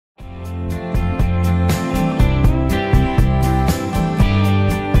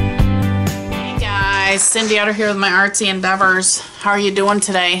Cindy out here with my artsy endeavors. How are you doing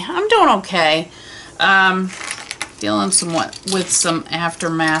today? I'm doing okay. Dealing somewhat with some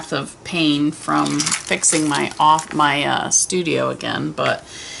aftermath of pain from fixing my studio again, but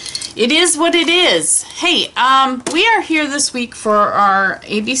it is what it is. Hey, we are here this week for our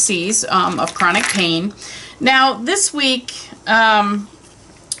ABCs of chronic pain. Now, this week,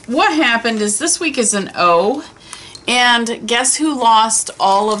 what happened is this week is an O, and guess who lost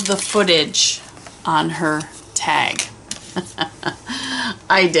all of the footage on her tag?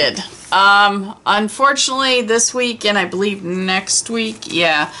 I did. Unfortunately, this week, and I believe next week,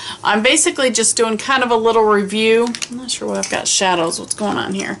 yeah, I'm basically just doing kind of a little review. I'm not sure what I've got shadows. What's going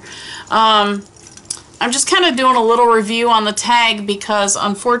on here? I'm just kind of doing a little review on the tag because,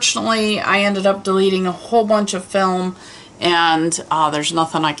 unfortunately, I ended up deleting a whole bunch of film, and there's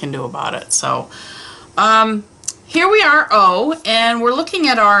nothing I can do about it. So, here we are, O, and we're looking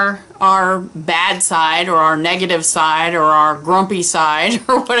at our bad side, or our negative side, or our grumpy side,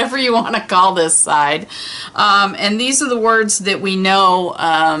 or whatever you want to call this side. And these are the words that we know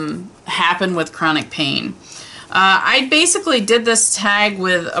happen with chronic pain. I basically did this tag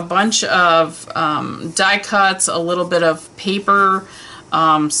with a bunch of die cuts, a little bit of paper,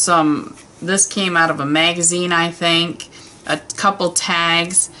 this came out of a magazine, I think, a couple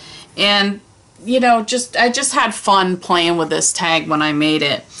tags, and you know, I just had fun playing with this tag when I made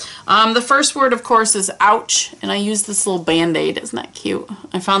it. The first word, of course, is ouch, and I used this little Band-Aid. Isn't that cute?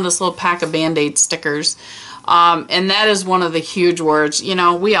 I found this little pack of Band-Aid stickers, and that is one of the huge words. You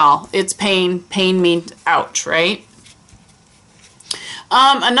know, it's pain. Pain means ouch, right?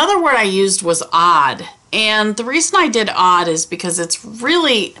 Another word I used was odd, and the reason I did odd is because it's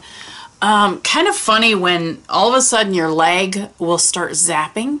really kind of funny when all of a sudden your leg will start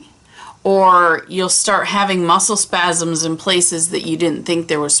zapping, or you'll start having muscle spasms in places that you didn't think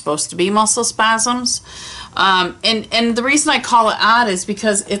there was supposed to be muscle spasms. And the reason I call it odd is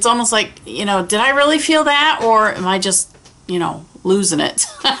because it's almost like, you know, did I really feel that, or am I just, you know, losing it?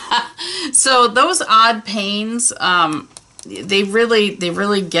 So those odd pains, they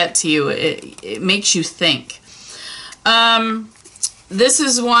really get to you. It makes you think. This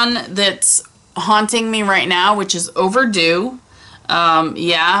is one that's haunting me right now, which is overdue.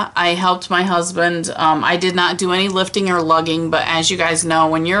 Yeah, I helped my husband. I did not do any lifting or lugging, but as you guys know,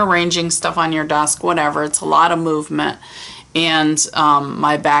 when you're arranging stuff on your desk, whatever, it's a lot of movement, and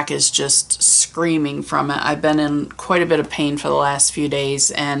my back is just screaming from it. I've been in quite a bit of pain for the last few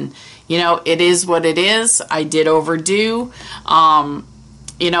days, and you know, it is what it is. I did overdo,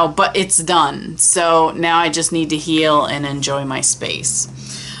 you know, but it's done. So now I just need to heal and enjoy my space.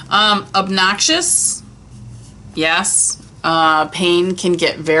 Obnoxious, yes. Pain can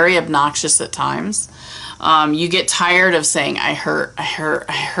get very obnoxious at times. You get tired of saying, I hurt,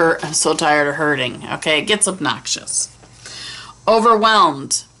 I'm so tired of hurting. Okay, it gets obnoxious.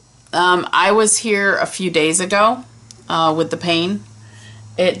 Overwhelmed. I was here a few days ago with the pain.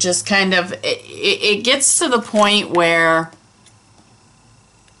 It just kind of, it gets to the point where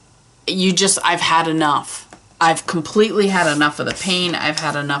I've had enough. I've completely had enough of the pain. I've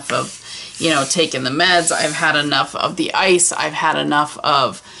had enough of, you know, taking the meds. I've had enough of the ice. I've had enough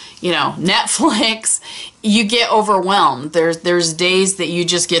of, you know, Netflix. You get overwhelmed. There's days that you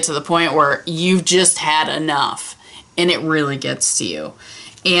just get to the point where you've just had enough, and it really gets to you.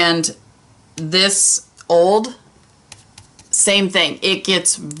 And this old, same thing. It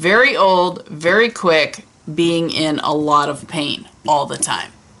gets very old, very quick, being in a lot of pain all the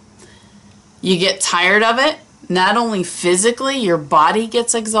time. You get tired of it. Not only physically, your body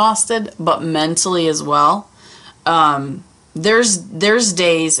gets exhausted, but mentally as well. There's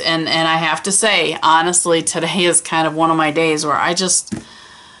days, and I have to say, honestly, today is kind of one of my days where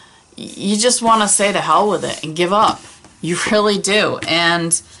you just want to say to hell with it and give up. You really do.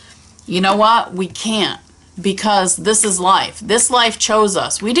 And you know what? We can't, because this is life. This life chose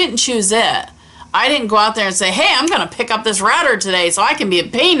us. We didn't choose it. I didn't go out there and say, hey, I'm going to pick up this router today so I can be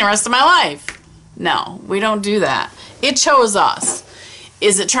in pain the rest of my life. No, we don't do that. It chose us.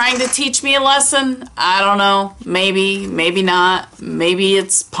 Is it trying to teach me a lesson? I don't know. Maybe, maybe not. Maybe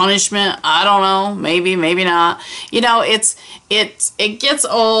it's punishment. I don't know. Maybe, maybe not. You know, it gets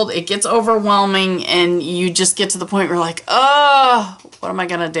old, it gets overwhelming, and you just get to the point where you're like, oh, what am I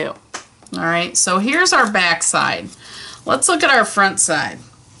going to do? All right, so here's our back side. Let's look at our front side.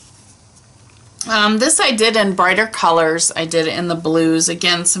 This I did in brighter colors. I did it in the blues.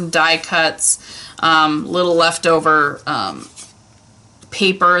 Again, some die cuts, little leftover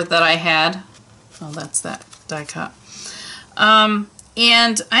paper that I had. Oh, that's that die cut. And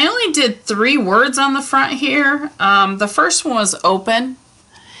I only did 3 words on the front here. The first one was open,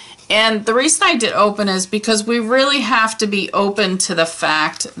 And the reason I did open is because we really have to be open to the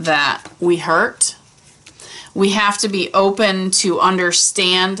fact that we hurt. We have to be open to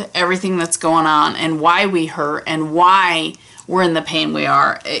understand everything that's going on and why we hurt and why we're in the pain we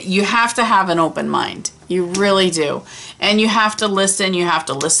are. You have to have an open mind. You really do. And you have to listen. You have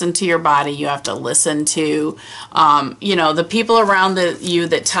to listen to your body. You have to listen to, you know, the people around you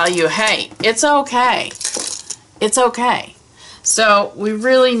that tell you, hey, it's okay. It's okay. So we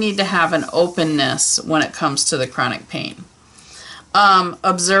really need to have an openness when it comes to the chronic pain.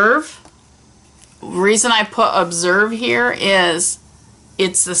 Observe. The reason I put observe here is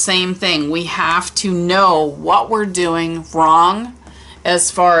it's the same thing. We have to know what we're doing wrong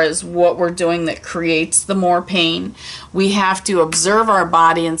as far as what we're doing that creates the more pain. We have to observe our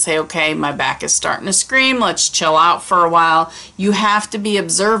body and say, okay, my back is starting to scream. Let's chill out for a while. You have to be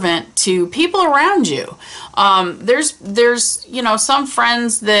observant to people around you. There's you know, some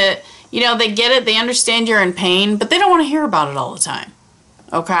friends that, you know, they get it, they understand you're in pain, but they don't want to hear about it all the time.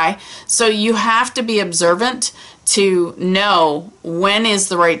 Okay? So you have to be observant to know when is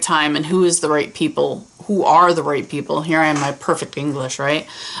the right time and who is the right people, who are the right people. Here I am, my perfect English, right?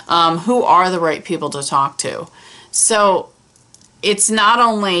 Who are the right people to talk to. So it's not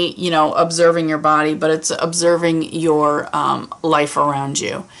only, you know, observing your body, but it's observing your life around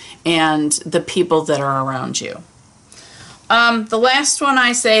you and the people that are around you. The last one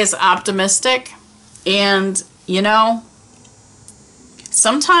I say is optimistic. And, you know,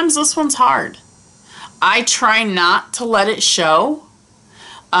 sometimes this one's hard. I try not to let it show.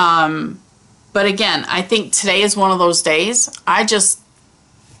 But again, I think today is one of those days. I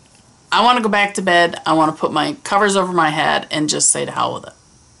want to go back to bed. I want to put my covers over my head and just say to hell with it.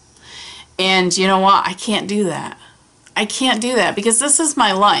 And you know what? I can't do that. I can't do that because this is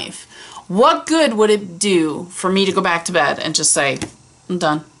my life. What good would it do for me to go back to bed and just say, I'm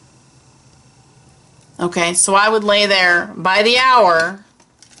done? Okay, so I would lay there by the hour,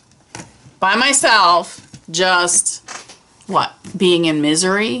 by myself, just, what? Being in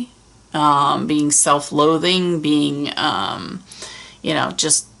misery, being self-loathing, being, you know,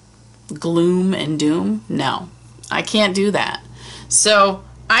 just gloom and doom. No, I can't do that. So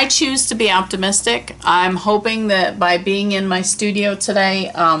I choose to be optimistic. I'm hoping that by being in my studio today,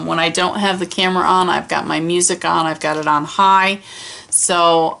 when I don't have the camera on, I've got my music on, I've got it on high.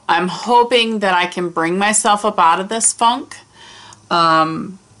 So I'm hoping that I can bring myself up out of this funk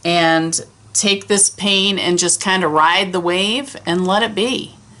and take this pain and just kind of ride the wave and let it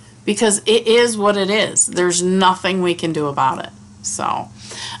be. Because it is what it is. There's nothing we can do about it. So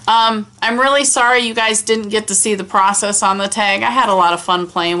I'm really sorry you guys didn't get to see the process on the tag. I had a lot of fun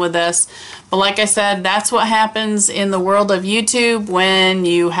playing with this. But like I said, that's what happens in the world of YouTube when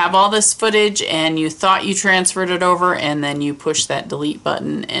you have all this footage and you thought you transferred it over and then you push that delete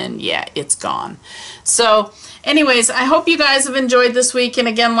button and yeah, it's gone. So anyways, I hope you guys have enjoyed this week. And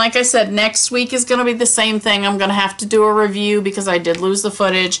again, like I said, next week is going to be the same thing. I'm going to have to do a review because I did lose the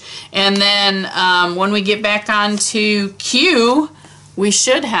footage. And then when we get back onto Q, we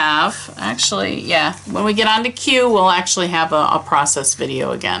should have, actually, yeah, when we get onto Q, we'll actually have a process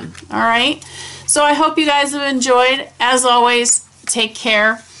video again. All right? So I hope you guys have enjoyed. As always, take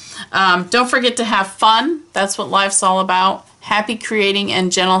care. Don't forget to have fun. That's what life's all about. Happy creating and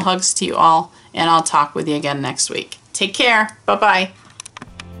gentle hugs to you all. And I'll talk with you again next week. Take care. Bye-bye.